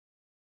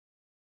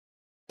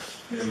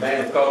In the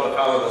name of God, the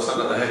Father, the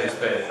Son, and the Holy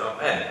Spirit.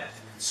 Amen.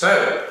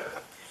 So,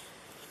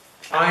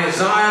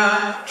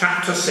 Isaiah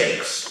chapter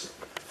 6.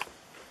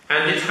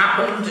 And it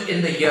happened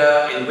in the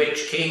year in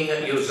which King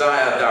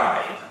Uzziah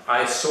died,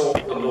 I saw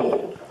the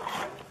Lord,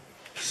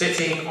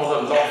 sitting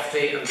on a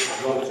lofty and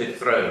exalted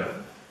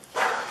throne,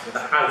 and the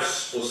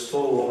house was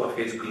full of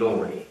his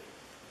glory.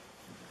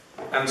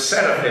 And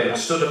seraphim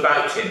stood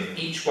about him,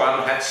 each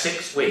one had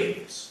 6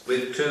 wings.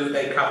 With 2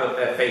 they covered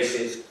their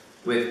faces,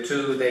 with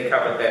 2 they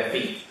covered their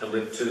feet, and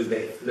with 2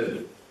 they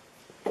flew.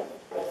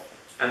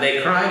 And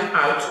they cried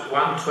out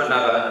one to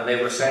another, and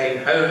they were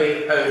saying,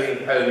 Holy,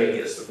 holy, holy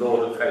is the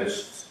Lord of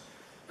hosts.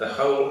 The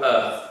whole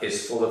earth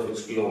is full of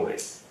his glory.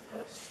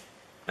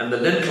 And the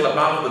lintel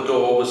above the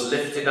door was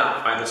lifted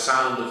up by the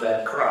sound of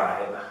their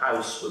cry, and the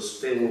house was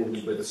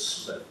filled with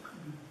smoke.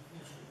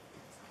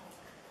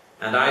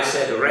 And I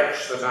said,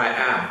 Wretch that I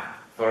am,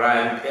 for I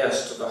am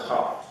pierced to the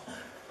heart.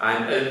 I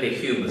am only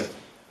human,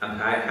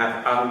 and I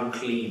have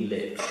unclean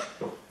lips,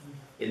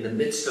 in the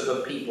midst of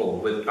a people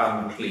with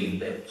unclean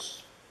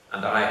lips.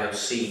 And I have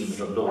seen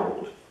the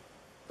Lord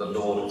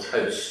of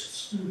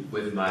hosts,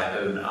 with my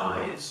own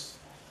eyes.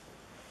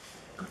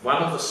 And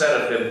one of the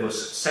seraphim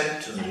was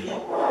sent to me.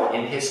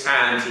 In his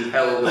hand he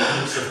held a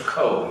piece of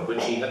coal,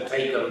 which he had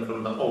taken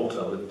from the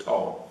altar with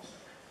tongs.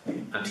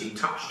 And he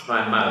touched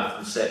my mouth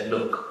and said,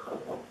 Look,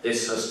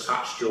 this has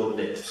touched your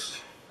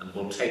lips, and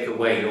will take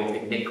away your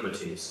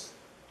iniquities,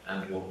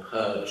 and will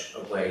purge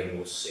away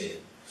your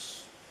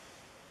sins.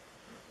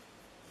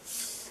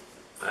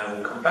 I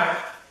will come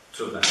back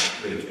to that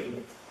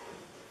reading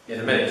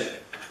in a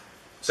minute.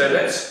 So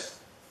let's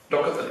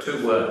look at the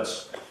 2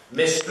 words,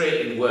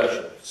 mystery in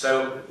worship.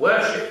 So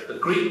worship, the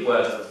Greek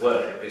word for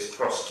worship is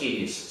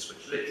proskinesis,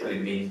 which literally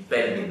means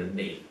bending the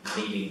knee,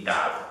 kneeling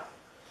down.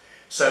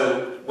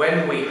 So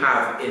when we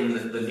have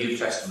in the New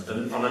Testament,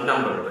 and on a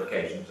number of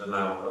occasions, and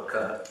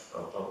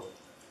I'll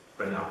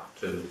bring up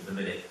to in a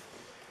minute,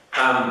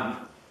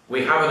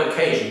 we have an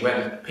occasion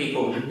when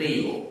people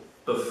kneel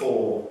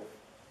before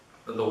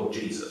the Lord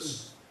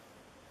Jesus.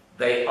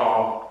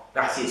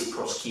 That is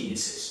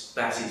proskinesis,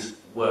 that is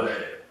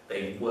worship.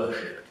 They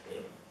worshipped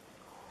him.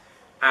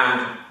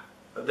 And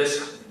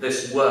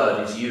this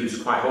word is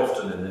used quite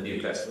often in the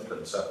New Testament,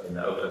 and certainly in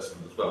the Old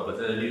Testament as well, but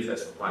in the New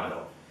Testament quite a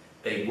lot.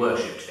 They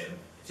worshipped him.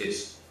 It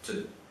is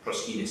to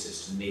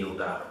proskinesis, to kneel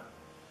down.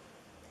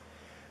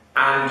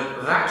 And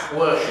that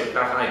worship,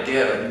 that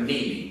idea of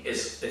kneeling,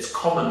 is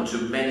common to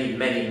many,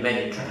 many,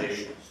 many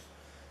traditions.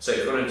 So,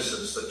 for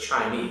instance, the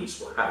Chinese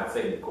will have a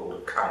thing called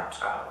a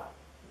kowtow,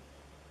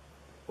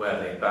 where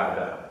they bow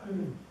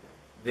down.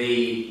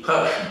 The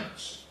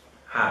Persians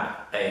had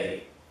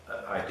an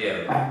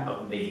idea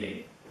of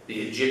kneeling.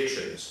 The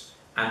Egyptians,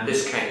 and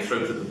this came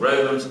through to the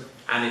Romans,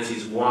 and it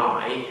is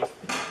why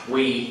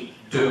we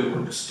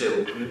do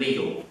still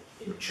kneel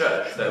in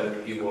church, though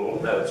you will all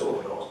know as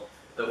Orthodox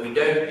that we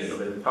don't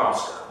kneel in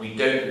Pascha, we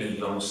don't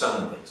kneel on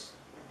Sundays,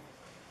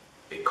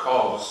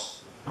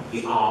 because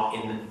we are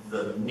in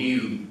the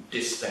new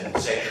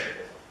dispensation,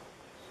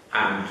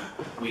 and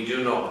we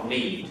do not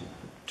need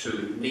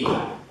to kneel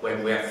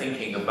when we are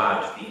thinking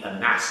about the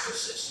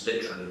anastasis,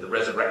 literally the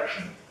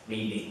resurrection,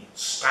 meaning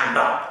stand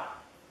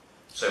up.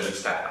 So we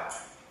stand up.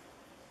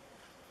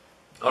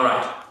 All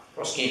right,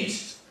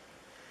 proskinesis.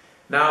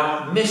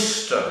 Now,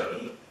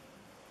 mystery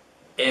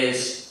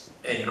is,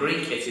 in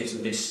Greek it is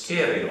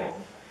mysterion,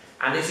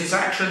 and it is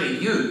actually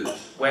used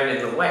when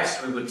in the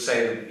West we would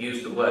say,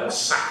 use the word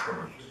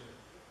sacrament.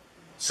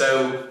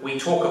 So we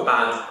talk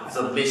about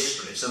the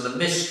mysteries, and the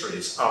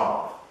mysteries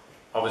are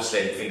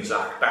obviously things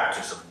like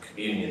baptism,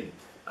 communion,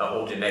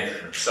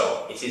 ordination, and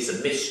so on. It is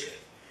a mystery.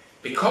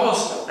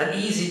 Because an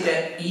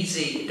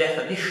easy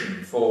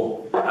definition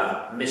for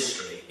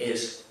mystery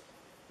is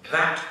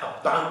that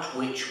about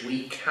which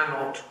we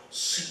cannot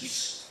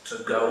cease to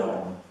go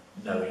on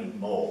knowing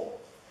more.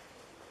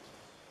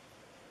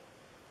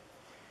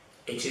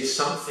 It is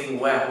something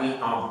where we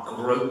are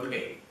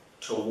groping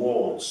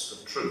towards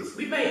the truth.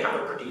 We may have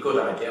a pretty good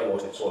idea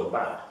what it's all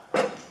about,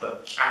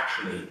 but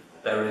actually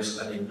there is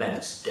an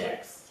immense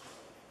depth.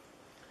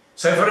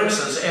 So, for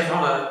instance, if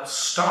on a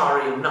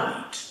starry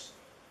night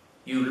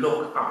you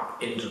look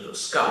up into the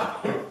sky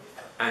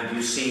and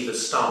you see the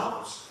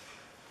stars,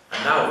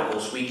 and now, of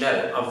course, we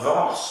know a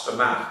vast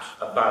amount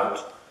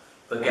about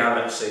the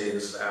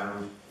galaxies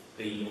and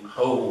the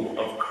whole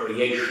of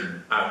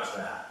creation out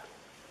there.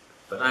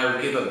 But I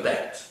will give a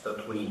bet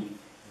that we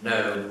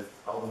know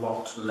a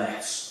lot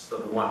less than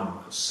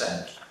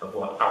 1% of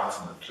what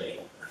ultimately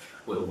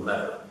we'll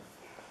know.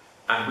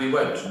 And we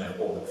won't know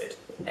all of it,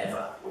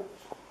 ever.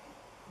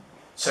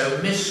 So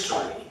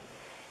mystery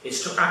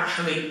is to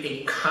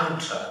actually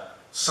encounter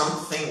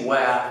something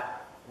where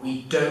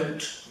we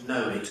don't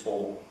know it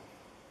all.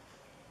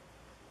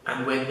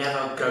 And we're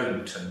never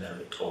going to know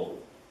it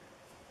all.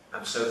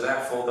 And so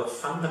therefore the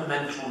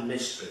fundamental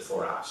mystery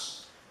for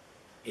us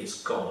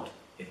is God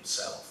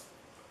himself.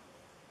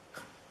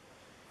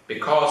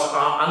 Because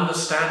our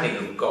understanding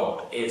of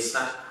God is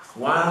that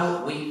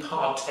while we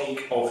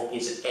partake of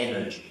his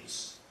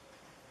energies,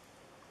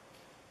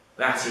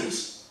 that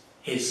is,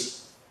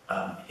 his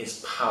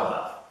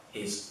power,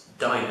 his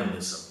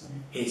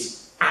dynamism,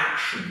 his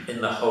action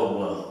in the whole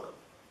world.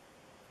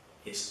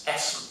 His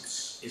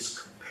essence is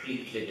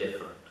completely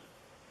different.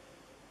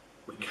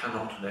 We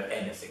cannot know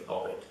anything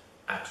of it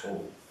at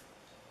all.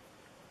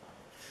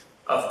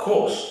 Of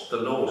course, the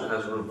Lord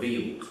has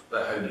revealed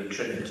the Holy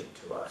Trinity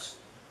to us.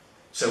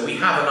 So we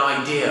have an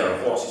idea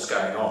of what is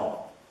going on,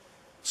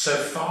 so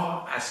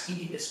far as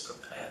he is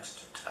prepared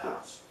to tell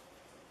us.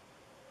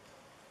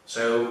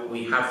 So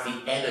we have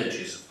the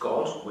energies of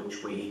God,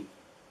 which we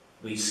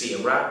see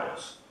around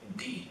us.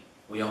 Indeed,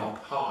 we are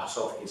part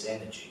of his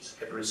energies,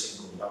 every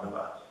single one of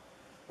us.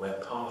 We're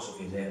part of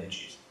his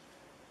energies,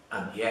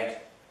 and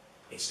yet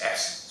his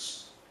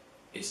essence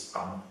is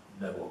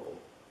unknowable.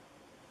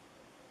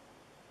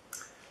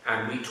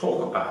 And we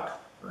talk about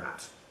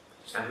that.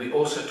 And we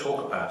also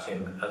talk about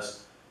him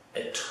as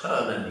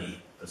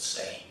eternally the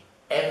same,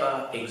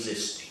 ever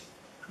existing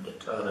and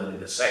eternally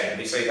the same.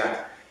 We say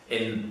that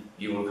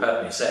you will have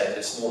heard me say it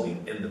this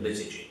morning in the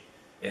liturgy,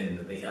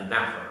 in the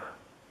anaphora.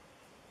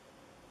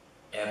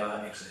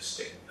 Ever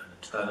existing and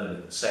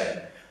eternally the same.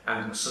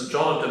 And St.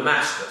 John of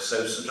Damascus,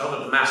 so St. John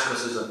of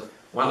Damascus is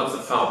one of the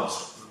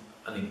fathers,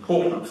 an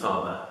important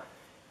father.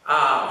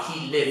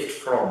 He lived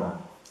from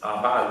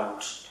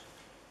about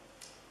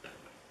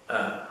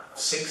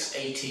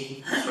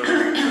 680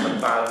 through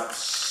about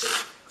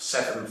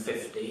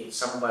 750,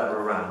 somewhere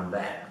around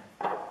then.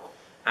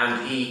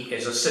 And he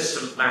is a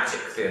systematic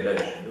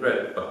theologian.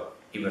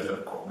 He wrote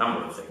a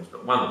number of things,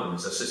 but one of them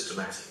is a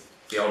systematic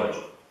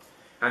theology.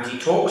 And he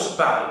talks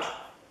about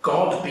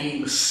God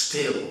being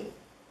still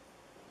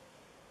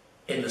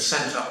in the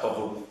centre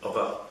of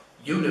a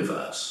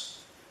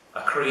universe,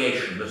 a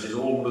creation that is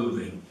all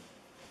moving.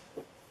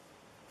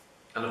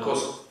 And of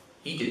course,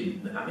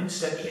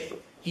 incidentally,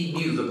 he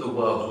knew that the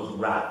world was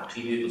round.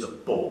 He knew it was a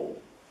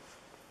ball.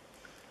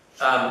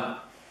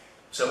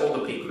 So all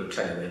the people who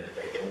tell him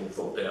they all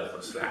thought the earth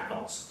was flat.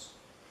 Nonsense.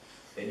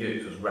 They knew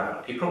it was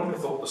round. He probably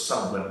thought the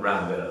sun went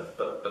round the earth,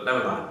 but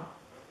never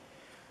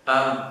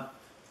mind.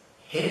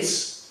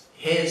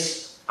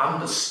 His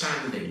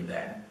understanding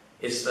then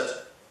is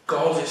that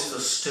God is the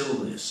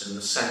stillness in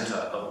the centre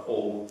of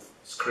all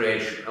its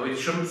creation. And we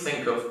shouldn't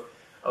think of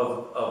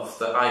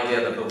the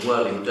idea that a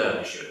whirling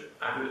dervish.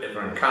 Have you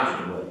ever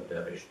encountered a whirling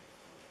dervish?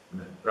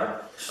 No. Right.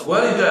 A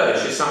whirling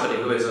dervish is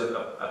somebody who is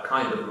a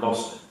kind of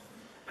Muslim,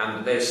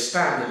 and they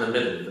stand in the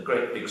middle with a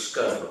great big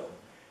skirt on,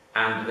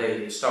 and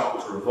they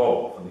start to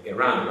revolve, and they go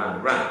round and round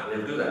and round.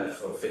 They'll do that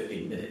for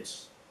 15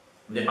 minutes.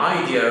 And the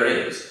idea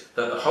is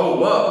that the whole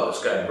world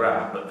is going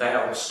round, but they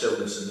are the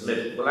stillness in the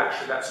middle. Well,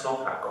 actually, that's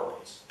not how God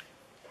is.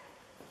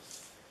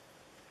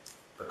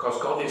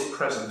 Because God is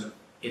present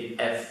in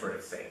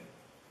everything,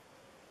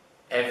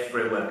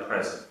 everywhere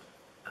present,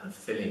 and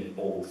filling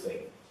all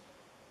things.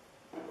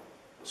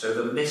 So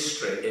the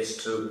mystery is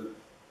to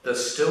the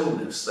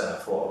stillness,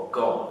 therefore, of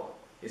God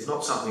is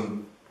not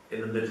something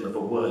in the middle of a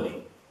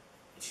whirling.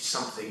 It is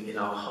something in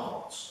our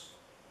hearts,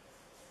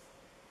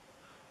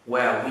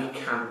 where we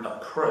can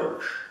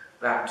approach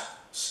that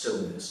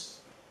stillness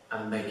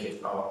and make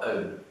it our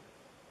own.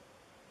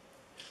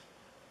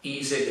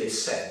 Easily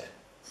said,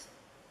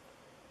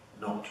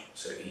 not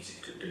so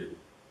easy to do.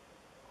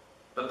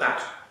 But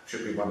that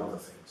should be one of the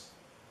things.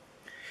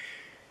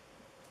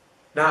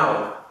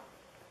 Now,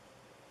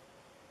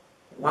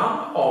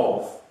 one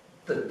of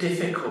the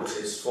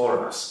difficulties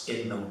for us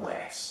in the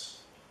West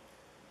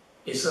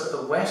is that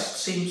the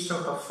West seems to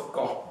have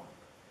forgotten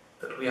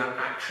that we are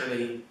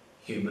actually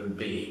human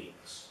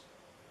beings.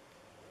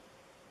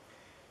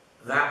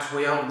 That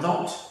we are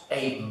not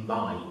a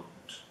mind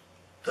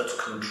that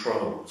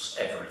controls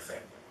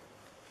everything,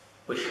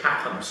 which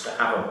happens to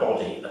have a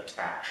body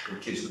attached,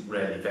 which isn't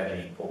really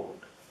very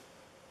important.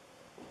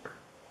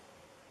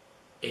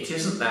 It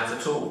isn't that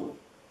at all.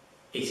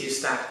 It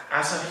is that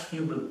as a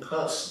human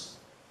person,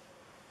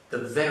 the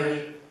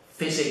very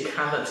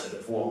physicality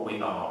of what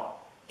we are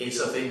is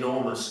of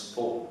enormous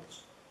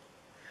importance.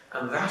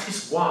 And that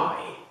is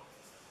why,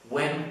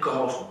 when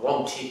God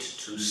wanted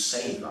to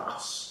save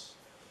us,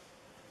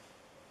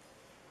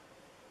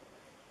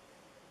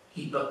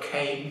 he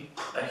became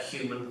a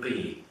human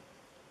being.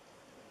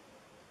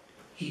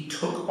 He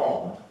took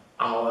on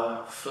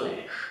our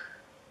flesh.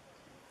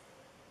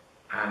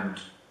 And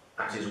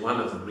that is one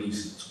of the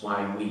reasons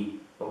why we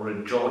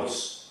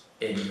rejoice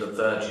in the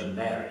Virgin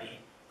Mary,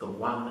 the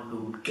one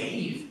who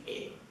gave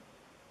him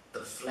the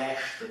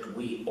flesh that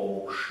we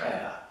all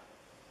share.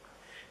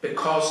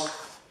 Because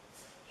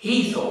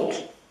he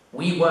thought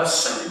we were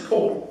so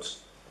important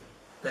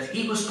that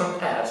he was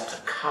prepared to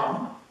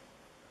come,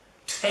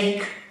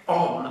 take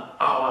on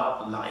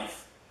our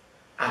life,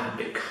 and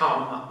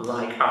become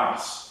like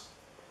us.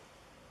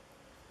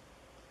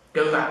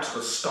 Go back to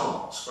the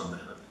stars for a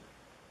minute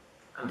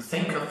and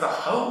think of the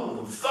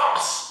whole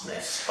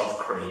vastness of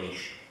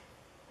creation.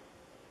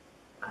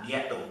 And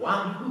yet the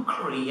one who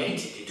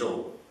created it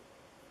all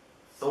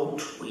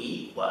thought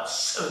we were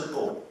so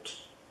important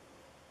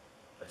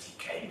that he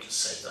came to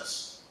save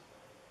us.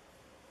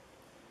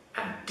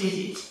 And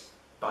did it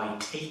by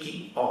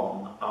taking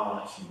on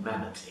our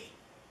humanity.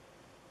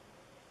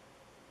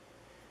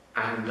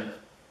 And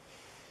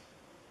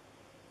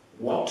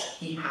what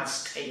he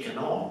has taken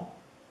on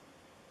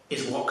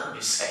is what can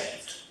be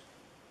saved.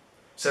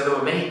 So there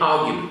were many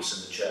arguments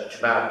in the church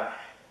about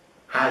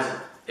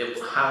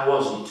how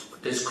was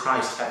it, does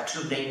Christ have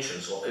two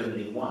natures or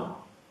only one?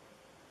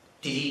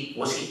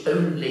 Was he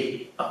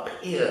only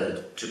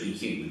appeared to be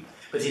human,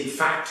 but in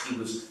fact he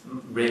was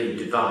really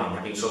divine,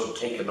 having sort of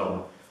taken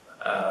on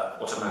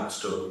what amounts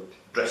to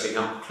dressing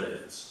up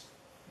clothes?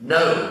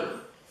 No,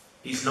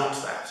 he's not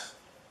that.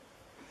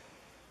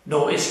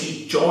 Nor is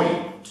he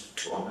joined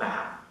to a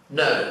man.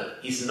 No,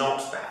 he's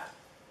not that.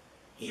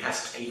 He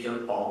has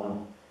taken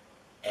on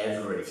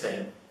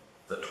everything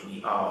that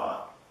we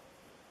are.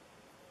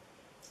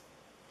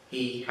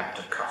 He had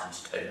to cut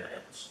his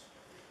toenails.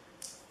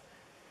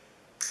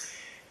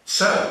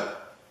 So,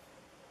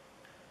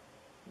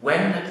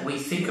 when we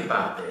think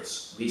about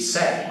this, we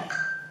say,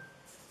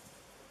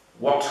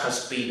 what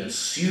has been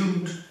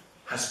assumed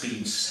has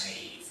been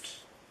saved.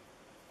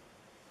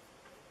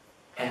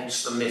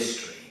 Hence the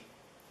mystery.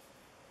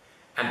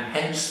 And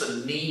hence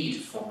the need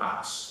for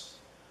us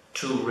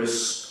to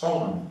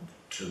respond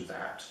to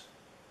that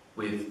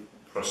with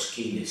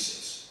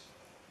proskynesis,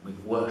 with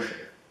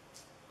worship.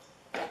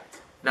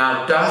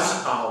 Now,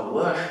 does our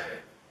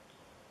worship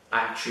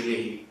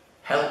actually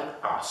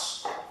help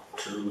us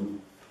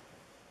to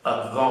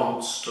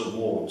advance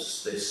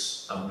towards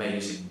this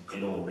amazing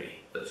glory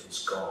that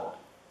is God?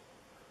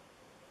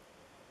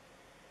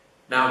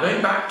 Now,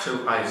 going back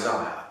to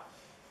Isaiah,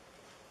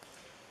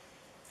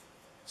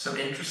 some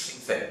interesting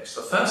things.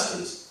 The first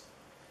is,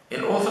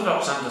 in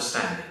Orthodox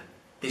understanding,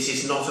 this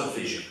is not a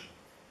vision.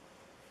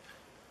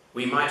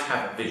 We might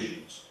have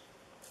visions.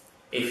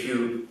 If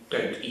you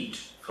don't eat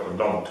for a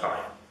long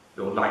time,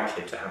 you're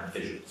likely to have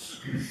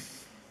visions.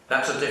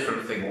 That's a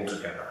different thing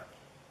altogether.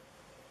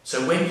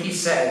 So when he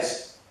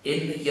says,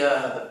 in the year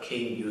that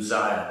King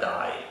Uzziah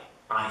died,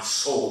 I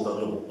saw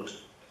the Lord,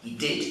 he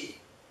did.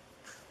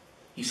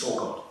 He saw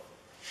God.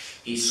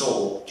 He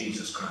saw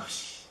Jesus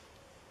Christ.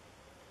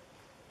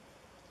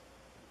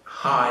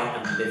 High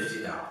and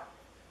lifted up.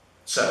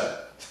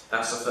 So,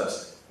 that's the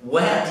first thing.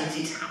 Where did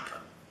it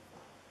happen?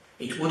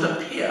 It would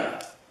appear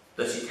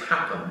that it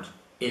happened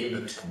in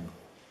the temple,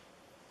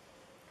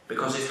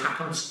 because it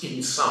happens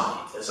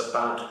inside. There's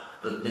about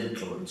the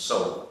lintel and so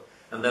on,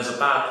 and there's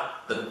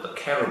about the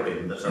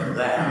cherubim that are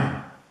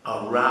there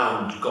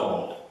around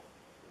God,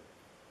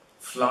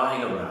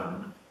 flying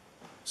around,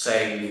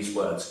 saying these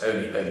words,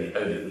 holy, holy,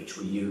 holy, which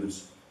we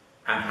use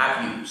and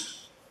have used.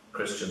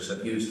 Christians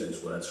have used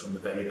those words from the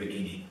very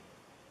beginning.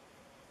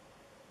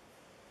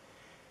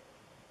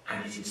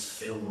 And it is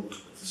filled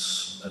with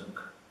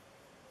smoke.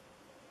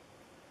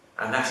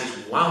 And that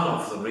is one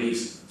of the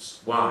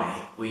reasons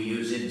why we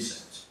use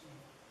incense.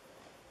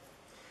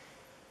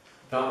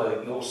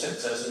 Father, your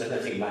sense isn't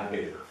anything like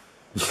you.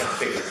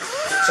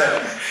 So,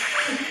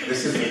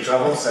 this is the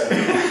trouble. So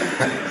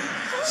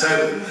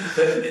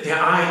the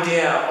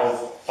idea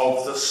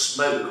of the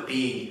smoke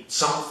being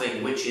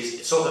something which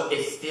is sort of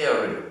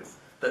ethereal,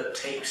 that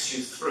takes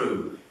you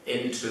through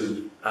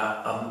into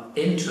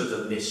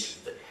the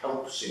mystery, that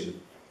helps you.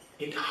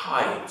 It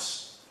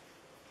hides.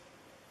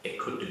 It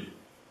could do.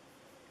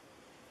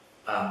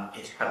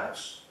 It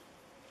helps.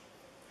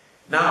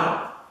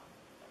 Now,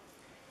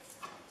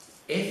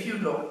 if you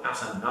look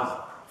at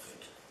another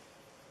prophet,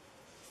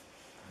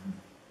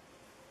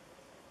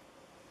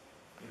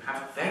 you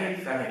have a very,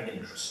 very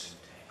interesting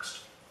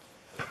text.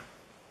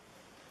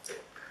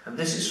 And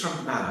this is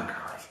from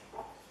Malachi.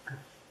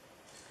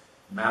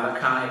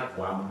 Malachi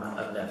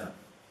 1:11.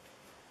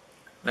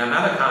 Now,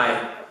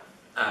 Malachi,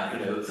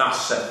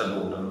 thus saith the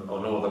Lord, and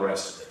all the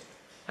rest of it.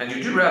 And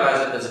you do realise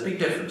that there's a big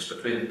difference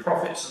between the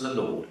prophets and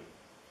the Lord.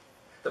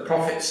 The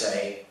prophets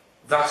say,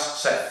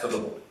 thus saith the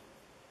Lord.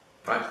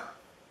 Right?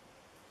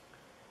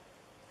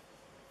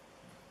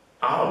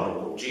 Our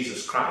Lord,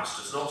 Jesus Christ,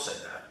 does not say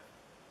that.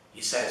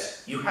 He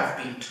says, you have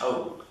been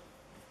told,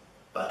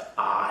 but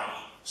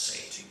I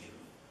say to you.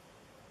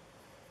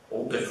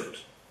 All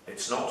different.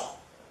 It's not,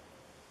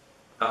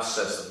 thus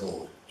says the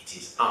Lord. It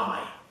is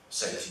I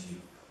say to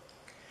you.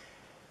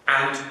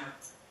 And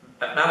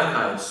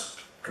Malachi is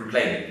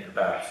complaining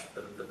about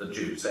the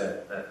Jews.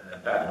 They're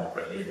bad, not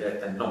really.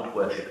 They're not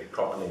worshipping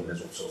properly, and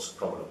there's all sorts of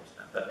problems.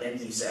 But then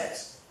he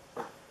says,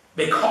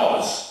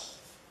 because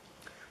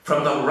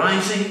from the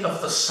rising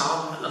of the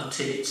sun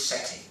until its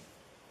setting,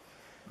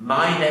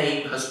 my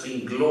name has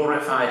been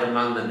glorified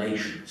among the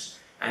nations,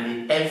 and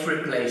in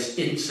every place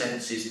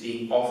incense is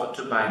being offered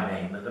to my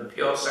name and a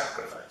pure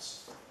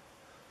sacrifice.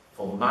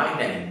 For my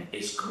name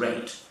is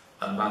great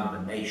among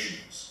the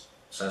nations,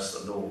 says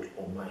the Lord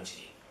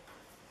Almighty.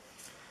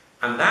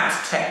 And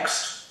that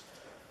text,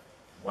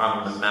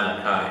 1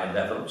 Malachi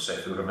 11, so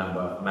if you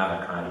remember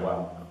Malachi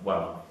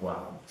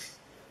 1:1,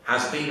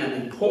 has been an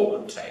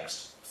important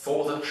text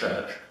for the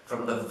church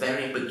from the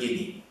very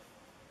beginning.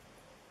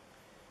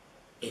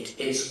 It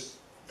is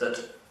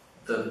that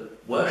the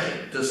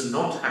worship does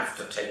not have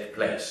to take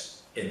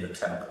place in the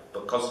temple,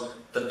 because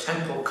the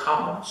temple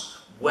comes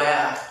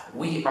where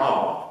we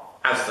are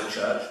as the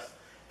church,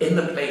 in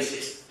the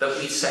places that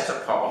we set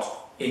apart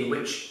in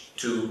which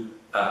to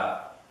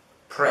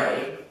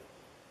pray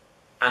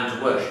and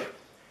to worship.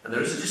 And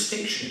there is a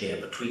distinction here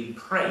between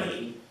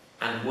praying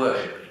and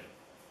worshipping.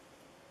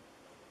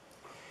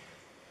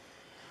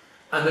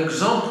 An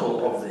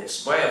example of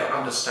this way of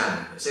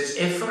understanding this is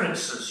if, for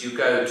instance, you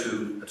go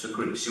to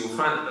Greece, you will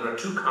find that there are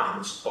two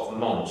kinds of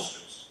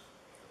monasteries.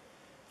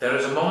 There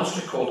is a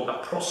monastery called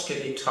a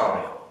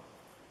proskynitario,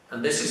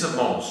 and this is a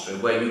monastery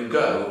where you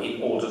go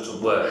in order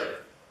to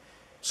worship.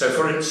 So,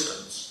 for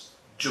instance,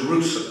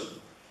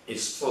 Jerusalem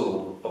is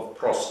full of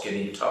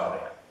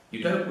proskynitaria.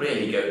 You don't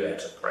really go there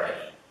to pray.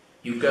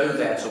 You go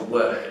there to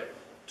worship,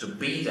 to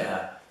be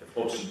there. Of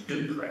course, you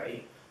do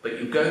pray, but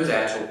you go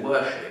there to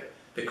worship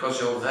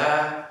because you're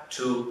there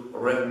to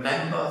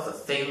remember the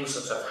things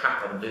that have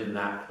happened in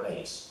that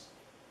place.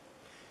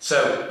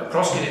 So, a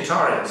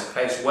proskynitarian is a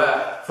place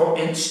where, for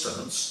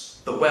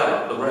instance, the well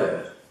up the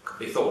road could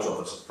be thought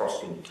of as a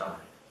proskynitarian.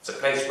 It's a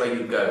place where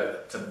you go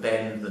to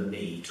bend the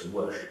knee to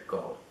worship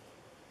God.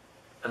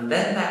 And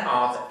then there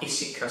are the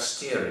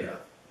issikasteria,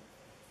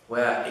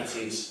 where it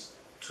is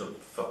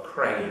for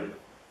praying,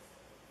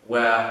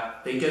 where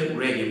they don't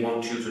really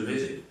want you to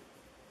visit.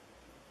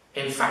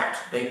 In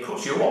fact, they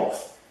put you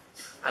off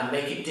and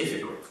make it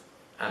difficult,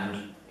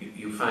 and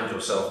you find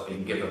yourself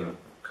being given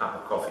a cup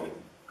of coffee and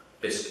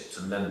biscuits,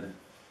 and then,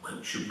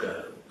 won't you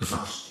go?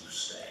 Must you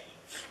stay?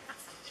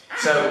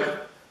 So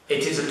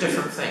it is a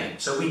different thing.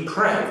 So we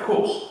pray, of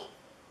course,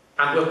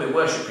 and when we're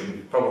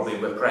worshipping, probably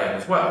we're praying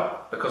as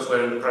well, because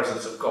we're in the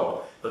presence of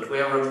God. But we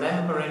are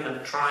remembering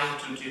and trying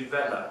to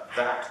develop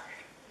that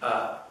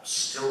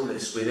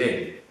stillness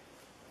within.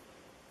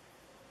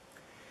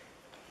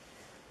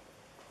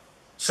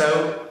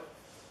 So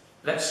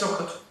let's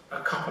look at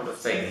a couple of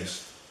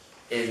things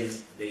in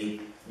the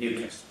New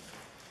Testament.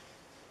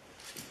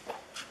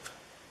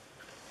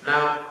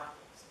 Now,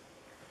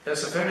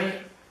 there's a very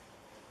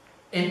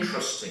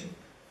interesting,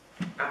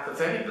 at the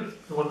very,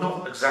 well,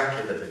 not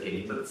exactly the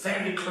beginning, but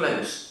very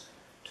close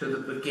to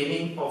the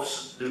beginning of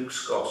St.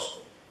 Luke's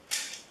Gospel.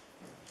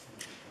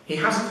 He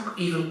hasn't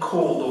even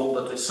called all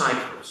the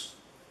disciples.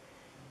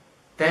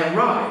 They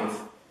arrive,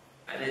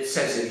 and it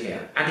says in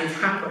here, and it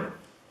happened,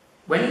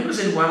 when he was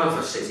in one of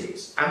the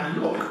cities,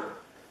 and look,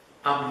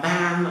 a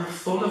man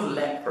full of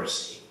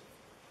leprosy,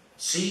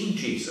 seeing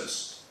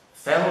Jesus,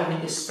 fell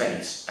on his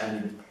face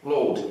and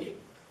implored him,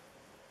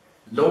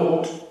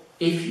 Lord,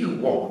 if you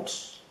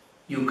want,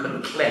 you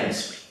can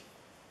cleanse me.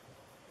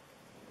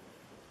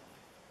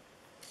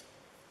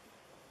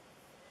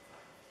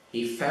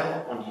 He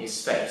fell on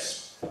his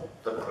face,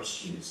 the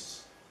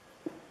proselytes,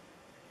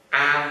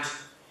 and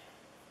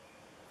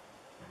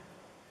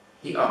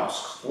he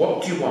asked,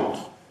 what do you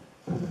want?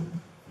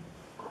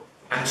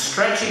 And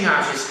stretching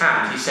out his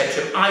hand, he said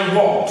to him, I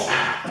want,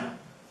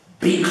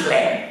 be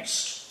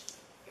cleansed.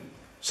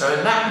 So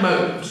in that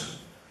moment,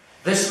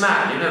 this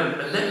man,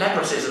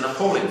 leprosy is an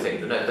appalling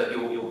thing, that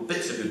your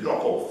bits of you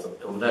drop off,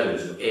 your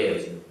nose, your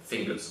ears, and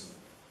fingers,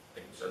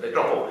 and things, so they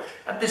drop off.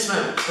 At this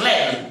moment,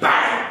 cleansed,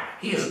 bang,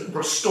 he is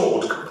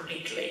restored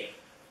completely.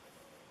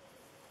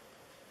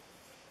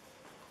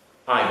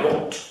 I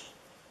want,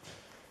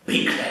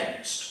 be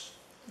cleansed.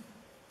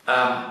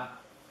 A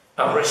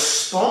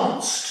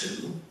response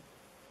to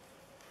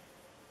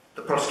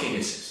the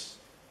proskynesis.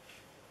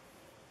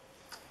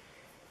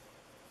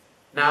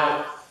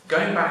 Now,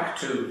 going back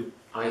to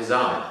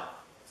Isaiah,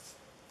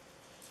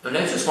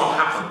 notice what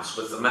happens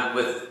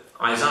with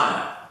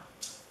Isaiah.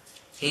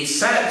 He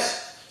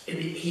says,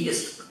 he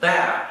is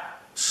there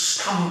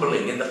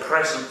stumbling in the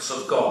presence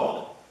of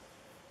God.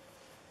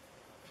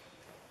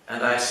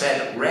 And I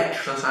said,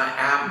 wretch that I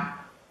am,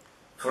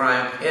 for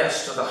I am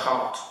pierced to the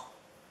heart.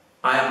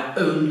 I am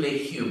only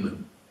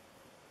human,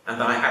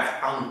 and I have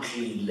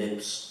unclean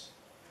lips,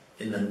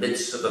 in the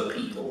midst of a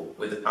people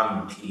with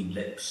unclean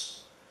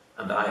lips,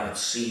 and I have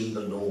seen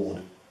the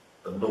Lord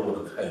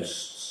of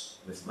hosts,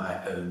 with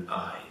my own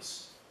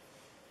eyes.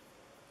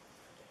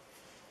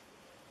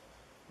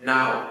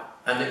 Now,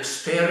 an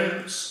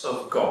experience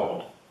of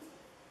God,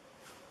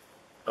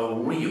 a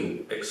real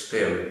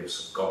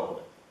experience of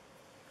God,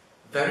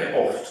 very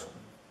often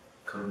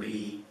can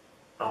be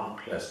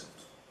unpleasant.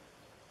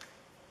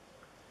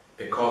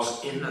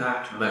 Because in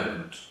that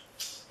moment,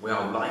 we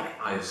are like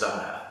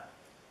Isaiah,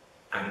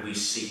 and we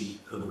see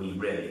who we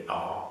really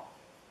are.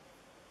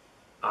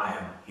 I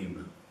am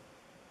human.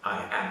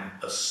 I am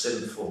a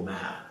sinful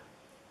man.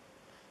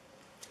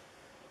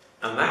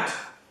 And that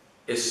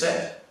is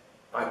said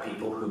by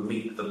people who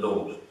meet the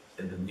Lord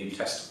in the New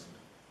Testament.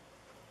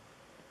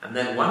 And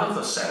then one of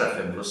the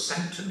seraphim was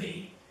sent to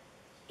me.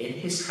 In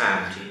his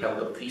hand he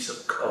held a piece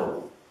of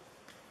coal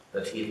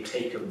that he had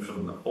taken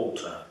from the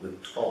altar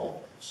with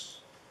tongs.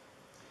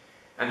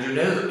 And you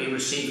know that we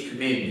receive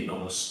communion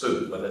on a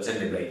spoon. Well, at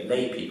any rate,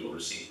 lay people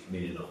receive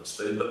communion on a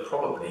spoon, but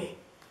probably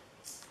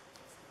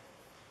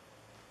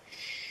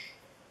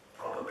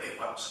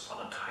once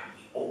upon a time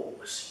we all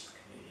received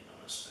communion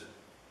on a spoon.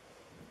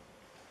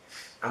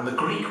 And the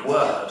Greek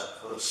word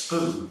for a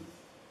spoon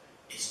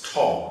is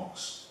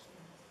tongs,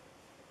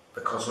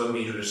 because when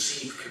we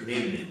receive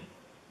communion,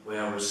 we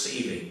are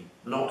receiving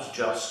not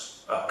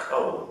just a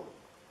coal,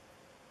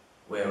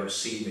 we are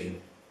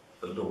receiving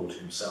the Lord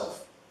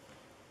himself.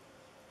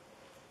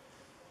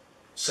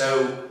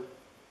 So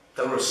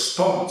the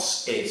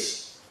response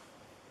is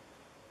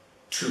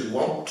to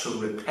want to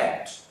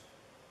repent,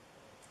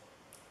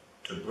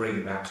 to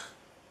bring that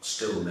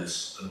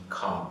stillness and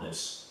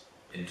calmness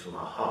into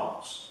our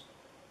hearts.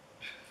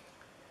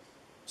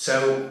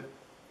 So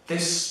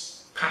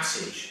this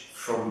passage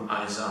from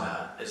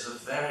Isaiah is a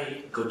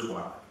very good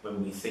one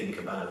when we think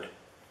about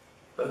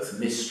both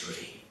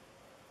mystery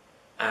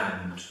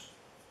and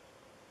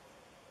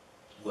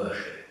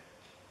worship.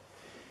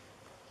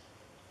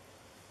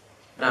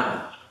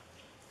 Now,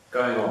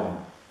 going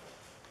on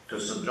to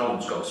St.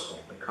 John's Gospel,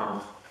 we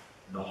can't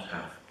not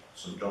have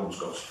St. John's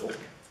Gospel.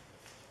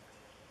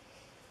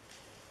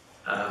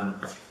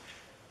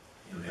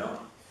 Here we are.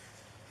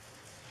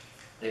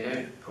 They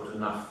don't put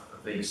enough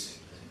of these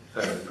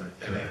things.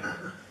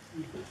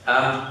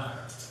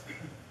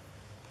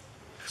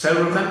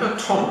 So remember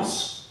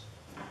Thomas.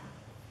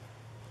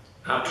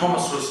 Now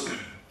Thomas was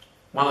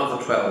one of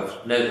the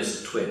 12, known as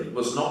the twin,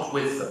 was not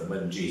with them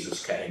when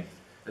Jesus came.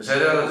 And so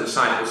the other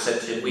disciples said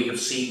to him, "We have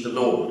seen the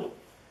Lord."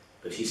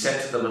 But he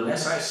said to them,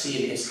 "Unless I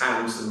see in his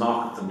hands the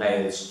mark of the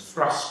nails, and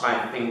thrust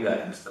my finger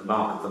into the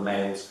mark of the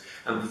nails,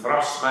 and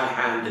thrust my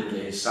hand into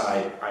his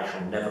side, I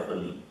shall never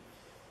believe."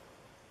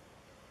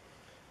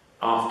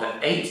 After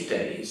 8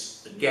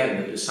 days,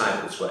 again the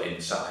disciples were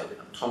inside,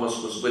 and Thomas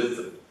was with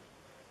them.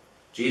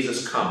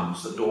 Jesus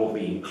comes, the door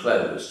being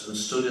closed, and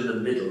stood in the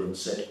middle and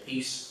said,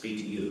 "Peace be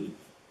to you."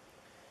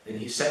 Then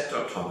he said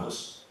to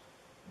Thomas,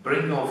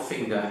 "Bring your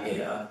finger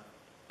here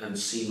and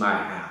see my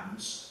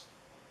hands,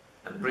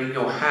 and bring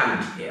your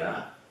hand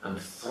here and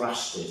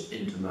thrust it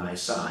into my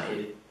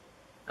side,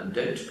 and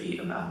don't be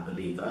an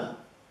unbeliever,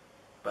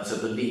 but a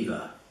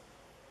believer."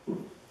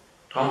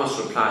 Thomas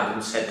replied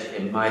and said to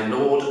him, "My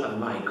Lord and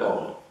my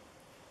God."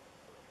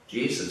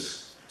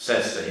 Jesus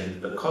says to him,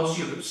 "Because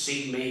you have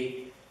seen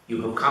me,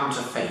 you have come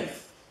to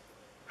faith.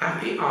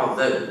 Happy are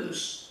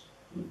those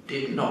who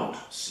did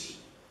not see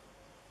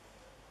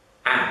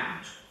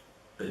and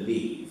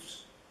believed."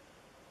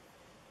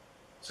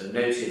 So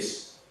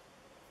notice,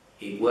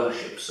 he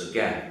worships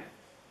again,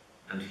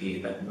 and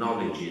he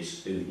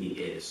acknowledges who he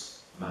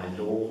is, my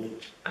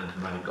Lord and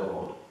my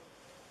God.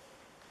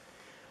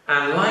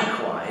 And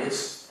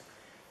likewise,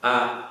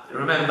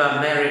 remember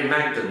Mary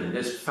Magdalene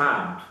is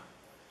found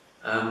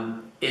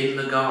in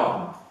the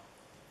garden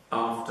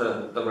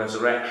after the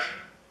resurrection.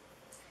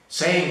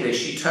 Saying this,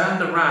 she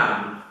turned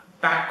around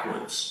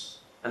backwards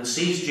and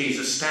sees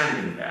Jesus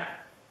standing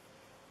there.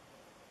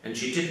 And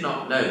she did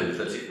not know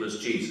that it was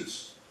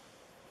Jesus.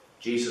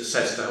 Jesus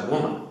says to her,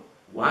 "Woman,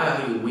 why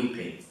are you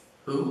weeping?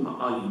 Whom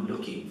are you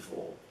looking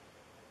for?"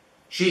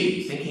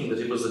 She, thinking that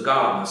it was the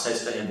gardener,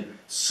 says to him,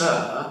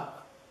 "Sir,"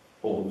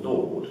 or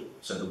Lord,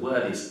 so the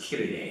word is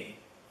Kyrie,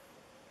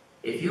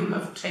 "if you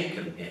have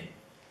taken him,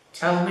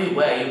 tell me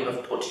where you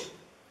have put him,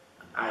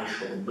 and I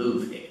shall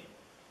move him."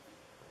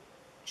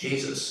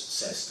 Jesus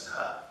says to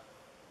her,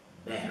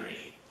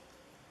 "Mary."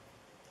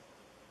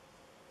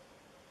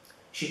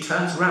 She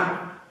turns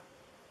round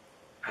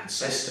and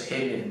says to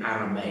him in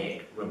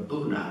Aramaic,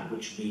 "Rabboni,"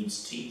 which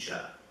means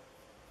teacher.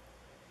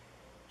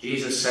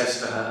 Jesus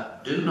says to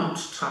her, "Do not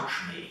touch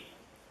me,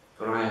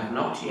 for I have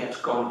not yet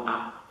gone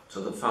up to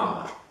the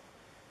Father."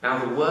 Now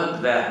the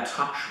word there,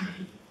 "touch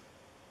me,"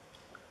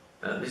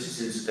 this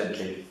is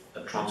incidentally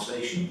a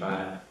translation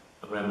by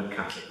a Roman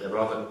Catholic. They're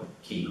rather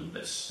keen on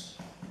this,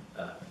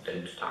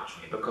 "don't touch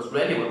me," because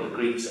really what the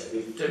Greek said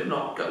is, "do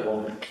not go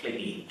on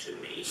clinging to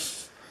me.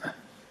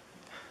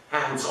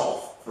 Hands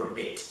off for a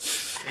bit."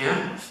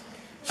 Yeah?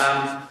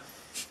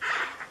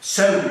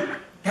 So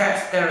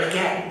there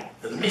again,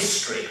 the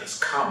mystery has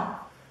come.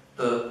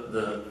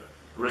 The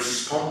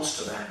response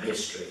to that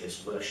mystery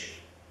is worship.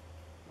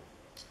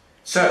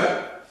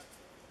 So,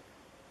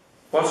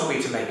 what are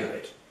we to make of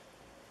it?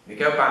 We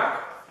go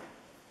back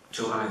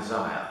to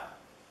Isaiah.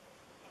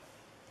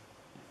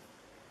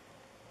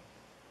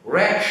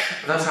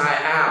 "Wretch that I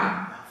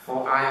am,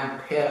 for I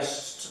am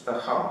pierced to the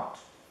heart."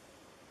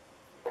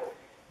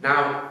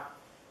 Now,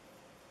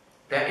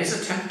 there is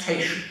a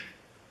temptation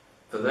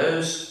for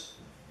those,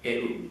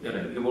 you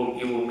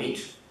will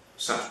meet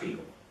such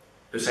people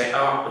who say,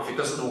 "Oh, if it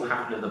doesn't all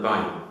happen in the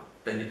Bible,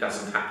 then it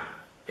doesn't happen.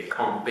 It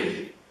can't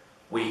be.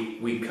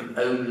 We can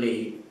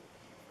only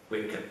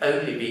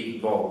be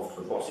involved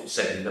with what is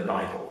said in the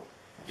Bible.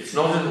 If it's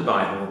not in the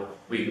Bible,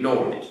 we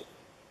ignore it."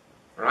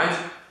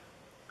 Right?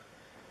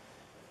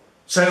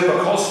 So,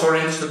 because, for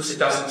instance, it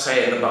doesn't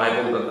say in the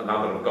Bible that the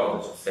Mother of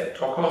God is a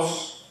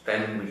Theotokos,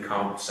 then we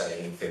can't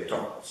say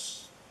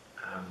Theotokos.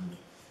 And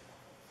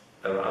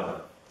there are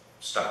other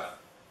stuff.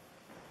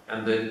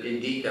 And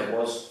indeed there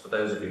was, for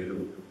those of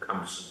you who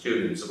come to St.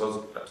 Julian's, there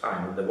was a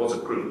time when there was a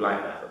group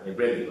like that, and they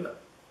really were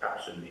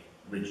absolutely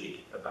rigid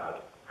about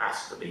it.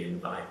 Has to be in the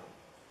Bible.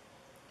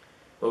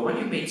 Well, when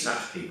you meet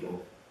such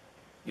people,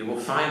 you will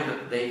find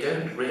that they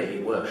don't really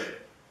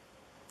worship.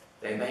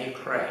 They may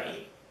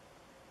pray,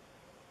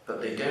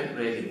 but they don't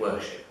really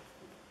worship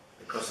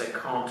because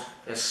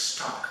they're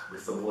stuck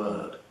with the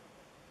word.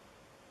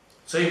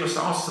 So you must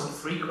ask them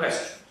 3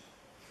 questions.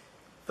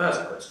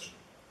 First question,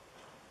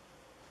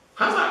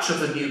 how much of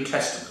the New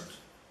Testament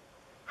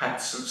had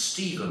St.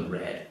 Stephen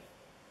read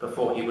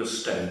before he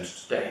was stoned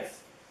to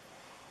death?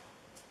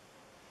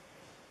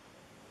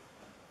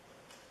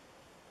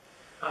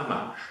 How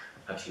much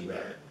had he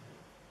read?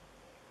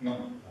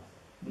 None.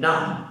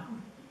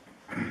 None.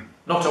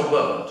 Not a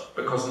word,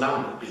 because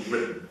none had been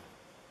written.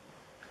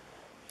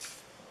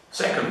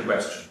 Second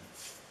question,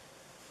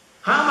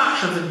 how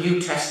much of the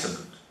New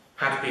Testament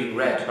had been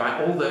read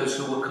by all those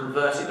who were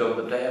converted on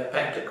the day of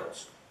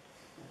Pentecost?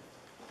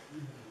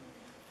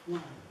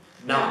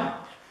 None,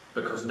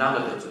 because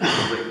none of it had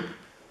been written.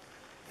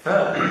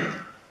 Third,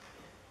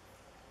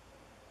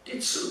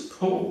 did St.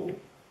 Paul,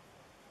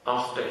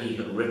 after he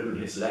had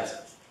written his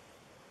letters,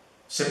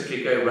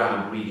 simply go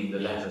round reading the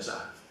letters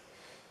out?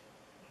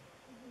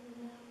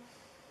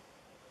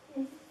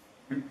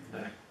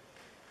 No.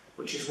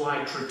 Which is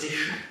why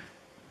tradition.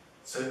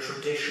 So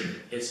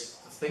tradition is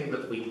the thing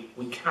that we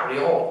carry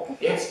on.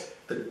 Yes,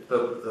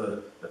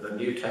 the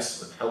New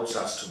Testament helps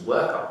us to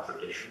work our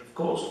tradition, of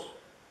course,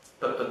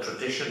 but the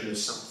tradition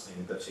is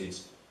something that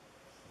is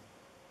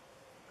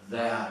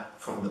there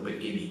from the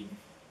beginning,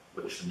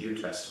 which the New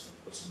Testament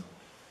was not.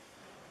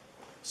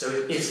 So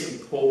it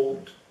is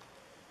important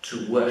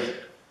to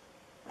worship,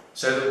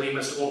 so that we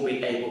must all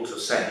be able to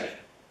say,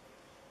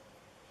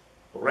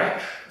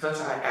 "Wretch that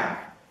I am,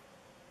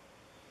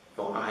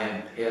 for I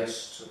am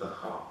pierced to the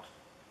heart.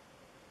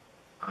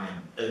 I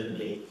am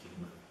only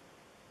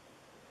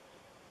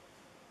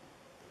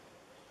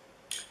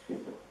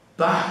human."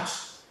 But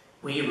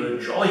we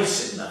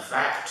rejoice in the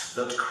fact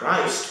that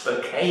Christ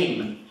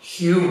became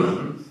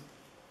human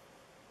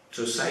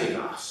to save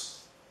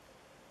us.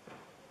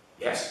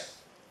 Yes,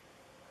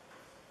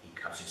 he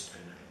cut his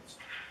toenails.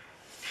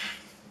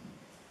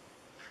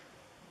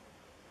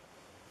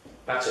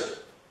 That's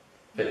it.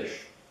 Finish.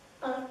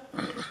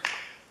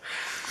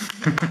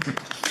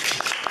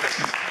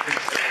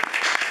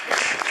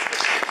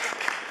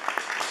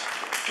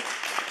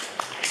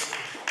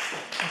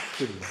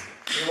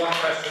 Do you want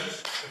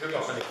questions? Have you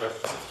got any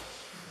questions?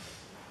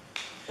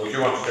 Or do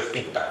you want to just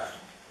think about it?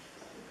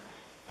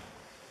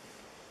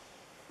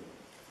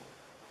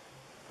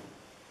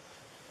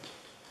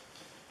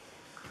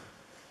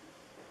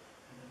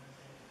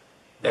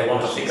 They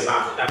want to think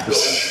about it.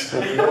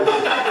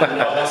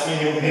 That's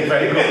meaning it would be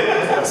very good.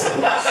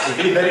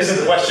 If there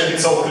isn't a question,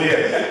 it's all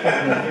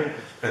clear.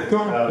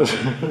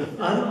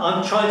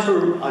 I'm trying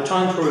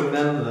to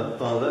remember,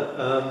 Father,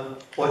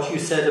 what you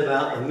said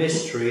about the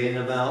mystery and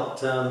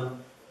about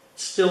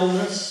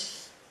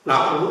stillness.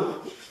 That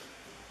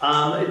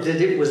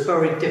it was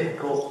very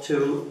difficult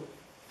to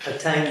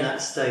attain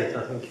that state,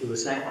 I think you were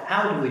saying.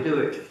 How do we do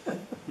it?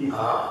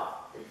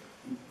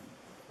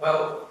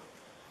 Well,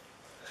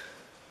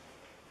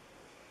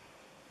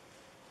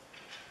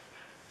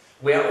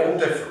 we are all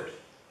different.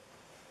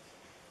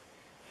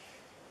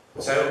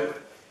 So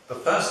the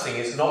first thing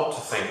is not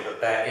to think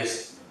that there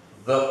is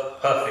the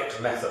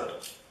perfect method,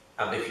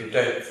 and if you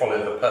don't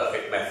follow the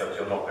perfect method,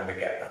 you're not going to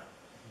get there.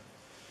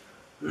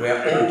 We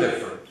are all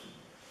different,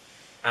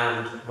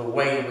 and the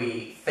way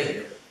we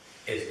think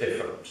is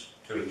different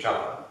to each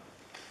other.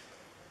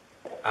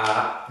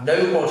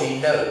 Nobody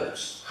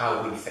knows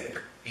how we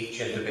think, each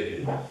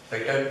individual.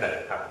 They don't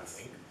know how we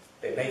think.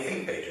 They may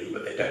think they do,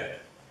 but they don't.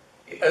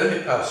 The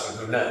only person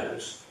who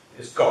knows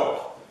is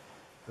God,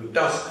 who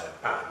does know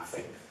how we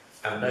think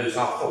and knows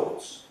our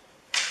thoughts.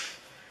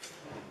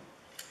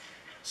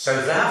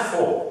 So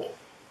therefore,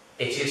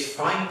 it is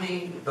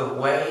finding the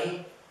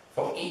way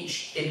for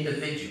each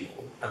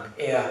individual, and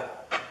here,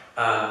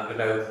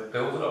 the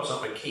Orthodox are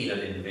very keen on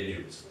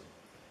individualism,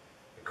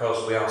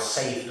 because we are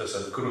saved as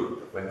a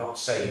group, we're not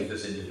saved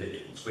as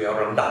individuals, we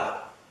are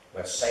another,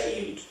 we're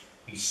saved,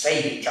 we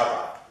save each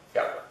other.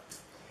 Yeah.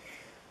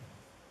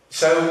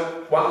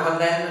 So one can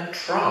then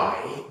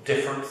try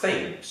different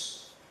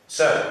things.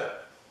 So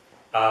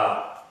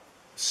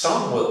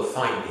some will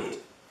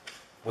find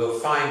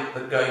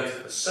that going to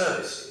the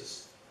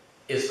services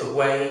is the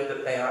way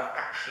that they are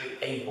actually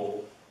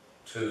able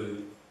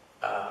to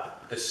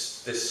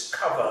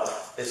discover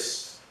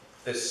this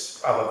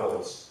other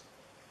voice.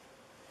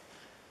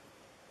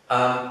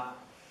 I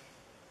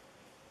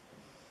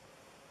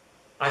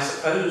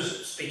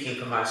suppose, speaking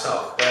for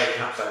myself,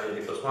 perhaps I did,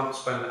 it was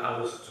once when I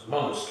was at a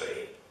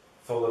monastery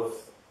for the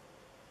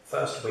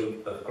first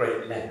week of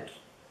Great Lent.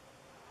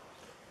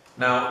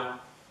 Now,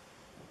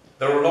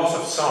 there are a lot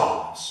of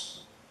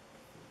psalms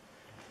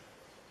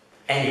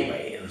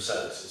anyway in the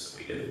services that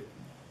we do.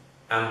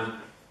 And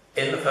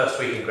in the first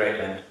week in Great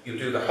Lent, you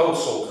do the whole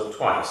Psalter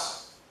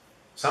twice.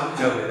 Somebody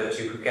told me that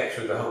you could get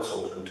through the whole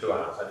Psalter in 2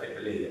 hours. I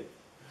didn't believe it.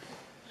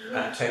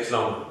 That takes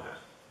longer than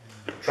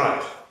that. Try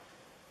it.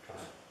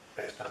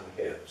 Next time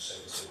we're here. So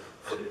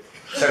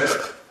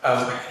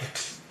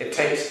it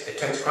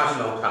takes quite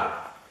a long time.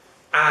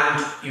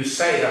 And you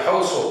say the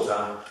whole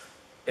Psalter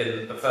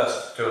in the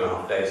first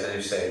 2.5 days, and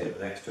you say it in the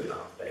next 2.5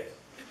 days.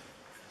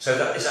 So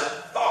that is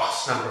a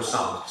vast number of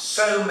psalms,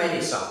 so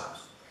many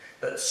psalms,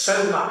 that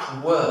so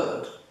much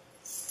word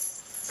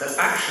that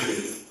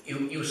actually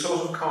you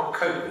sort of can't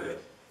cope with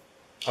it,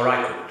 or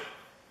I couldn't.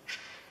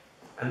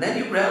 And then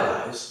you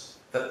realise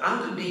that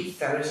underneath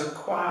there is a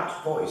quiet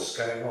voice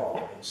going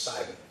on in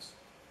silence,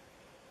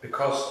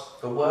 because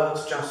the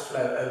words just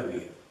flow over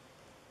you.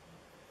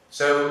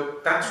 So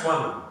that's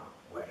one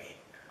way.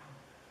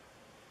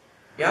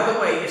 The other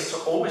way is to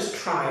always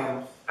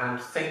try and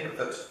think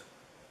that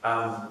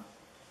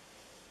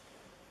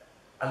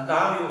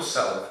allow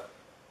yourself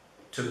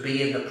to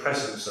be in the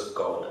presence of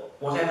God,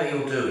 whatever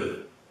you're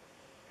doing.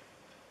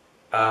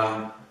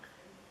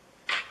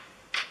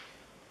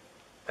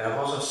 There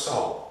was a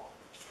song.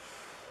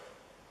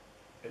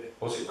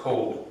 Was it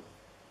called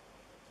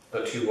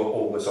That You Were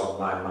Always on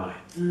My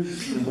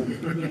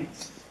Mind?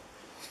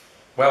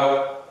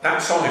 Well,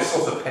 that song is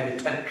sort of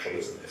penitential,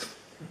 isn't it?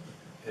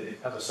 It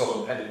has a sort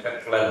of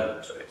penitential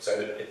element to it, so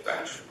it's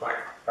actually quite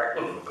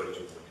good from a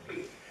Christian point of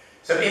view.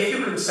 So if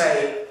you can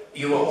say,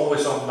 you are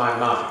always on my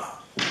mind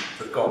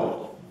to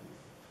God,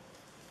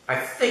 I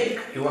think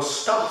you are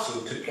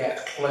starting to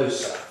get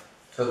closer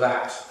to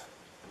that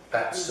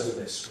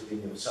stillness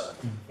within yourself.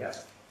 Yeah.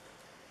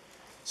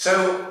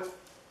 So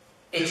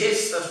it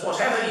is that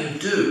whatever you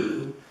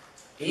do,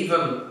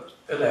 even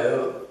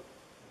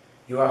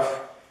you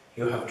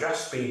have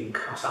just been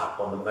cut up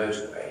on the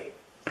motorway,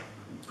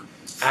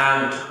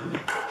 and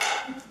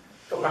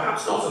you're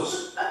perhaps not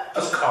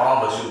as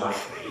calm as you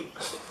might be.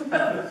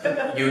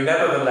 You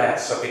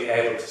nevertheless are being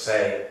able to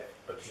say,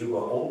 but you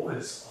are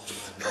always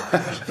on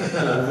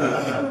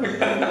my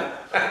mind.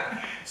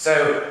 So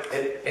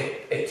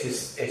it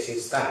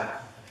is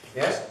that.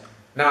 Yes?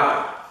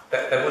 Now,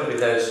 there would be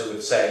those who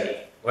would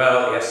say,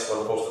 well, yes,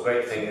 well, of course, the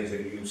great thing is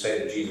if you say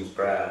the Jesus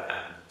prayer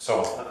and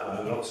so on. And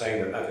I'm not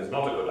saying that is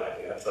not a good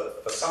idea,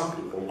 but for some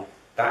people,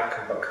 that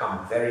can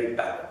become very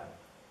bad.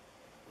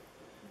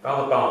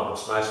 Father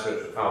Barnabas, my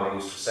spiritual father,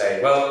 used to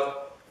say,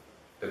 well,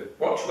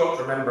 what you've got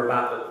to remember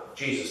about the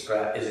Jesus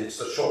prayer is it's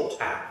the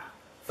shorthand.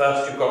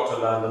 First, you've got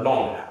to learn the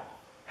longhand.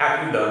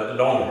 Have you learned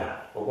the longhand?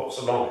 Well, what's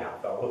the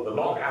longhand? Well, the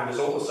longhand is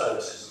all the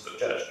services of the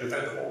church. Do you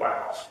know them all by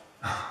heart?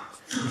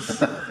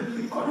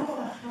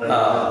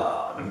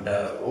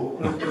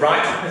 No.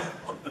 Right?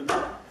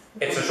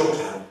 It's a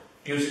shorthand.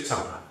 Use it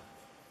sometime.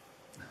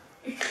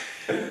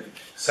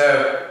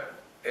 So,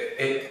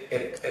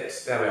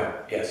 it's there we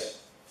are, yes.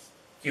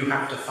 You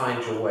have to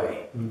find your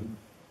way.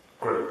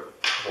 Group.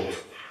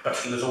 But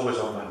he was always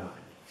on my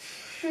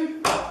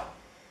mind.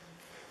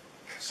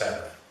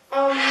 So.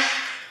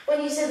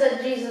 When you said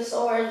that Jesus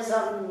always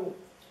knows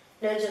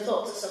your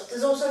thoughts and stuff,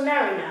 does also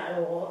Mary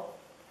know, or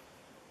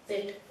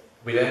did?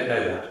 We don't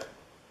know that.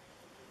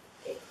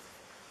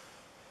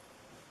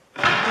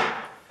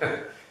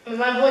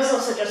 My voice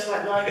also just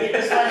went like it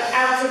just went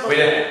out of the. We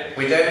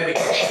don't know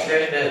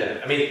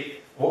that. I mean,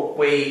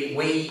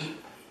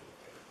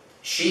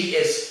 she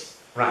is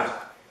right.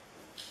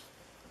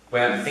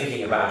 We're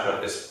thinking about her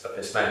at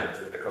this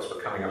moment because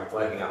we're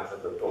working up to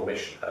the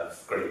Dormition, her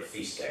great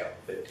feast day on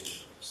the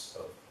 15th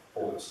of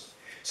August.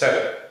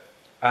 So,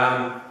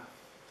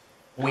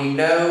 we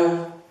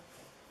know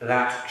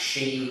that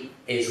she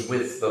is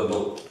with the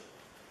Lord.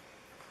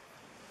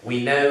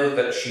 We know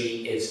that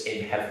she is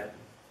in heaven.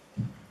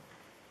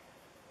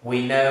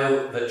 We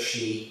know that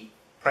she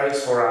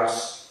prays for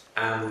us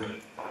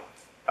and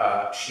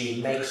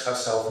she makes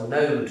herself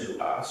known to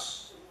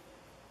us.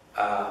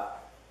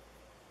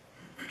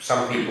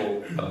 Some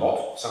people a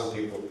lot, some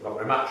people not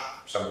very much,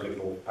 some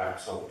people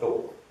perhaps not at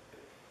all.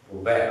 It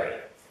will vary.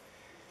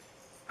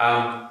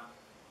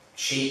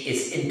 She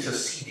is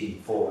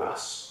interceding for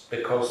us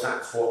because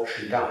that's what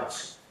she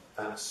does.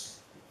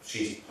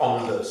 She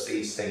ponders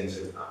these things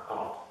in her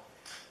heart.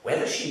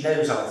 Whether she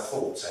knows our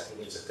thoughts, I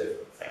think, is a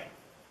different thing.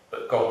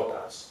 But God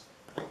does.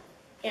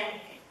 Yeah.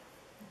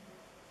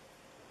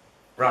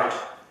 Right.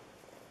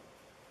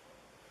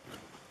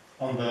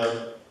 I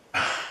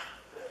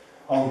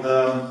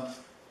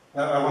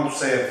want to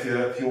say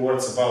a few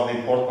words about the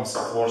importance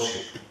of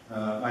worship.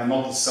 I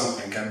noticed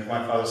something, and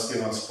when Father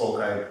Stephen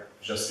spoke, I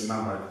just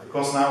remembered.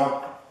 Because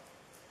now,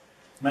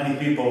 many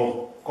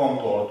people come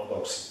to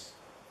Orthodoxy.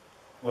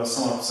 Well,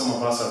 some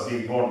of us are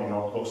being born in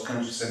Orthodox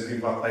countries and being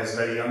baptized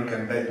very young,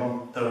 and they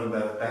don't turn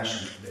their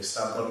attention to this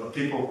stuff. But the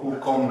people who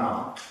come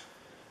now,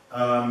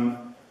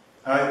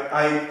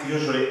 I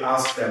usually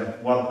ask them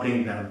what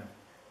brings them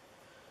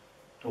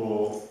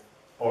to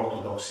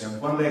Orthodoxy. And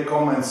when they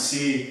come and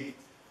see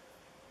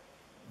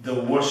the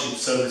worship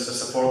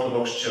services of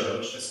Orthodox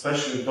Church,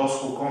 especially those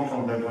who come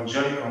from the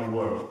evangelical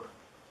world,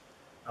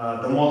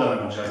 the modern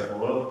evangelical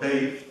world,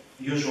 they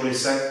usually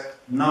say,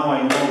 now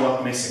I know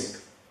what's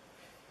missing.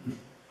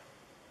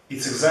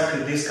 It's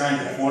exactly this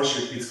kind of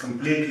worship. It's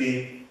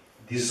completely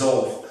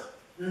dissolved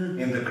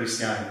in the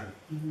Christianity.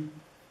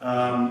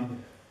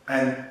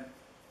 And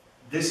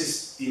this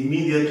is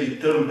immediately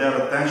turned their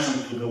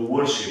attention to the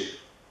worship.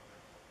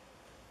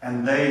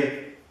 And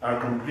they are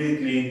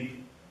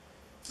completely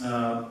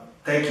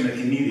taking it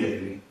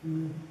immediately,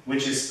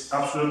 which is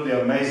absolutely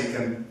amazing,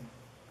 and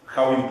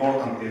how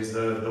important is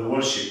the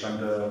worship and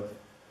the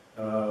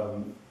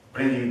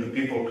bringing the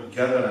people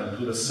together and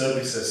do the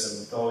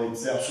services and all.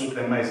 It's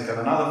absolutely amazing. And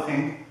another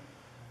thing,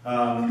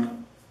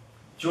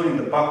 during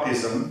the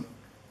baptism,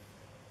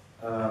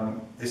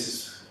 this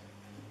is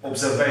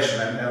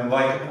observation and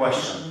like a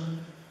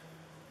question.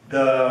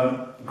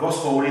 The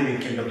gospel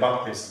reading in the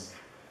baptism.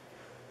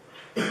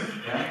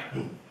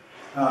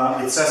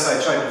 Yeah? It says,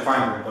 I tried to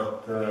find it,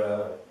 but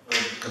the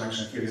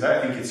connection here is,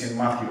 I think it's in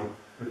Matthew.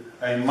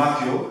 In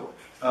Matthew,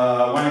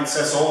 when it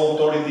says, all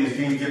authority is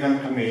being given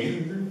to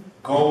me,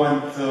 go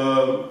and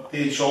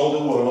teach all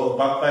the world,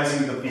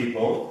 baptizing the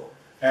people,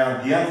 and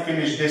at the end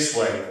finish this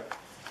way.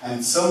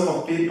 And some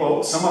of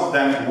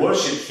them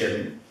worshipped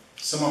him,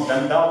 some of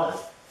them doubted.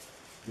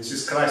 This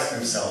is Christ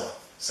himself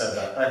said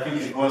that. I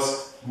think it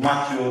was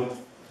Matthew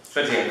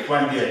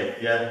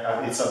 28.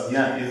 Yeah, it's at the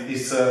end.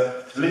 It's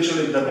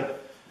literally the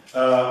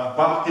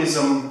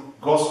baptism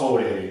gospel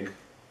reading.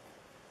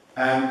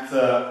 And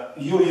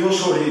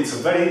usually it's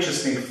a very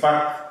interesting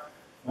fact.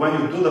 When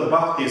you do the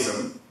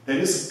baptism, there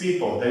is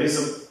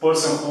a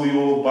person who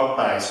you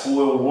baptize, who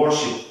will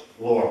worship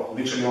Lord,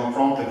 literally in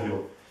front of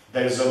you.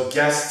 There is a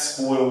guest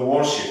who will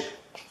worship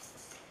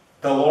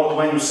the Lord.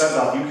 When you said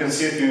that, you can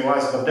see it in your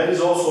eyes, but there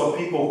is also a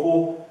people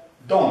who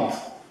don't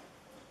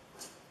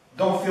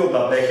feel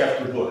that they have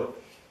to do it.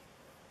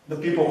 The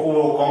people who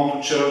will come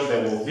to church,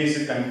 they will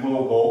visit and who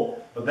will go,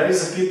 but there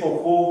is a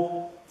people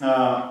who,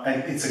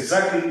 and it's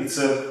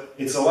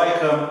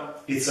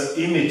an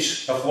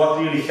image of what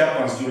really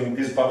happens during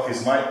this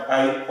baptism.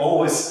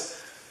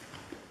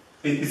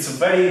 It's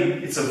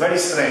very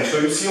strange. So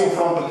you see in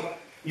front of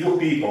you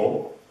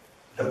people,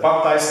 the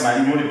baptized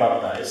man, newly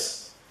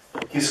baptized,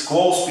 his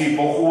close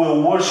people who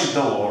will worship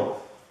the Lord.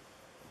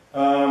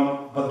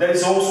 But there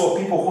is also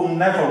people who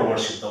never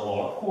worship the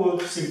Lord, who will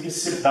simply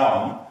sit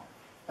down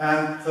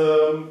and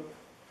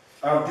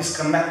are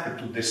disconnected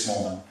to this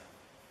moment.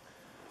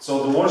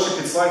 So the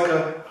worship is like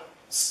a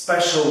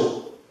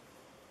special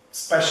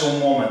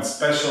moment,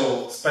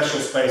 special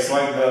space,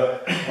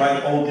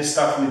 like all this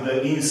stuff with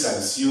the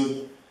incense.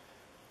 In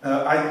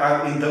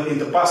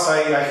the past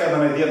I had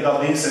an idea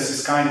that the incense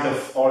is kind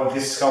of, or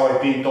this is how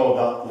I've been told,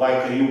 that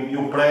like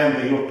you pray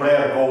and your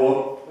prayer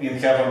go up in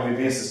heaven with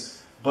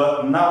incense.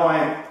 But now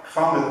I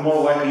found it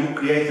more like you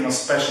creating a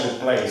special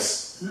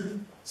place,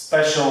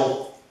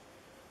 special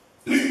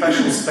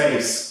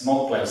space,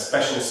 not place,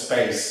 special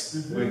space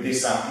with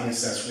this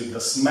incense, with the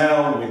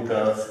smell, with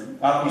the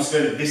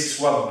atmosphere. This is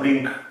what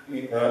bring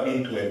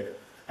into it,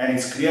 and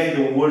it's create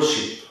a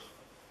worship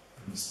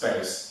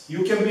space.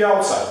 You can be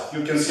outside,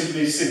 you can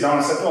simply sit down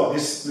and say, oh,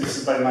 this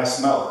is a very nice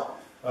smell,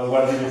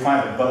 where did you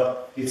find it?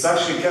 But it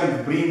actually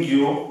can bring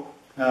you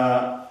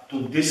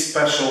to this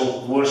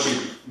special worship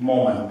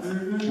moment,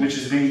 which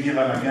is being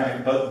given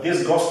again. But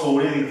this gospel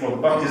reading for the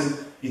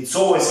baptism, it's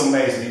always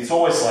amazing, it's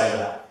always like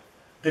that.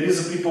 There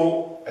is a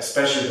people,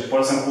 especially the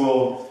person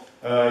who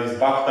is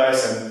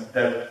baptized and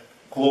that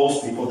close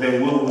people, they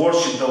will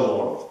worship the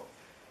Lord.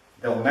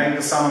 They'll make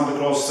the sign of the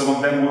cross, some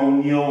of them will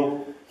kneel,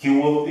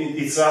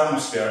 it's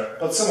atmosphere,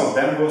 but some of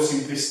them will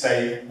simply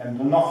stay and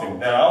do nothing.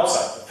 They're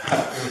outside.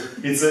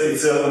 It's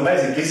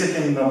amazing. Is it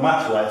in the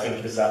Matthew, I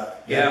think, is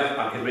that? Yeah,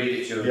 I can read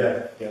it to you.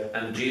 Yeah.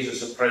 And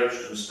Jesus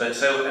approached and spoke.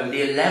 And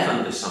the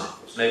 11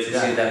 disciples, notice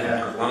the 11,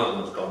 because one of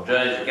them was gone,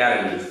 journeyed to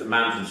Galilee, to the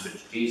mountains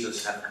which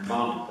Jesus had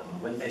commanded them.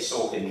 And when they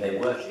saw him, they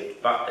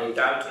worshipped, but they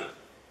doubted.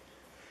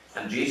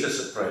 And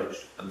Jesus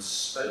approached and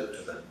spoke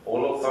to them.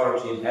 All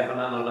authority in heaven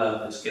and on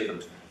earth is given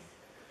to me.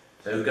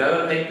 So go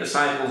and make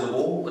disciples of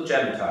all the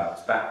Gentiles,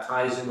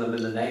 baptizing them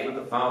in the name of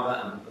the Father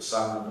and of the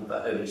Son and of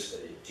the Holy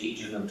Spirit,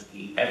 teaching them to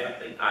keep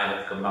everything I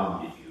have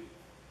commanded you.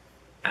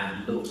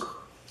 And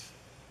look,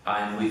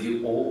 I am with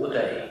you all the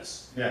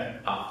days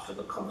up to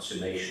the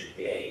consummation of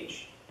the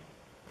age.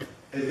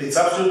 It's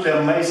absolutely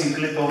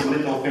amazing little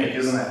thing,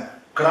 isn't it?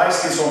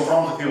 Christ is in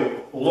front of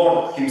you,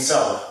 Lord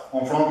himself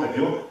in front of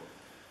you.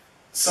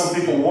 Some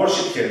people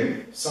worship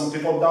him, some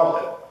people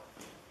doubt it.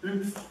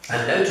 And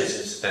notice,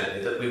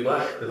 incidentally, that we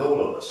worship with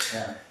all of us.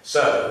 Yeah.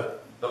 So,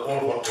 that all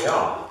of what we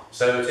are.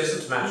 So it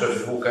isn't a matter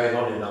of all going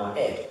on in our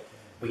head.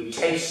 We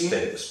taste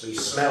things, we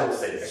smell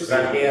things, we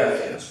hear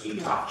things, we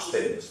touch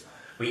things,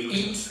 we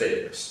eat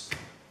things.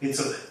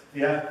 It's a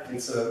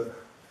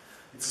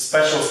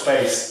special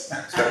space.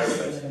 Special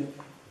space.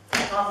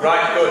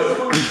 Right, good.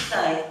 I want to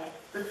say,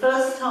 the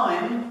first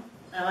time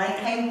I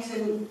came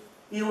to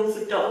the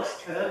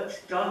Orthodox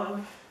Church,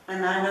 John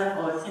and Anna,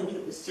 or I think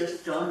it was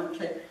just John,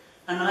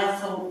 and I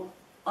thought,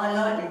 I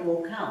like to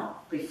walk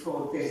out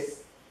before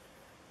this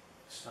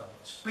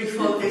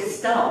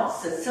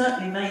starts, so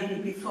certainly maybe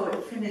before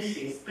it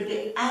finishes, but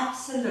it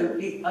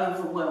absolutely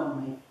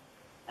overwhelmed me.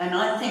 And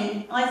I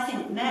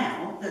think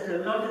now that a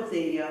lot of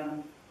the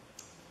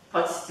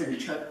Protestant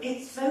church,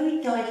 it's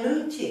very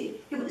diluted.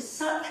 It was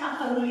such a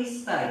holy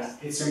space.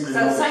 It's simply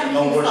so thank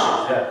no you, worship.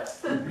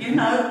 Father. Yeah. You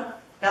know,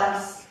 that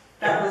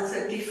was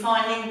a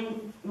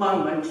defining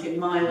moment in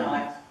my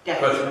life,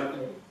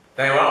 definitely.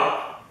 There you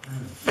are.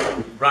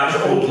 Right,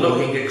 all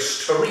looking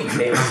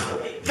extremely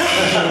happy.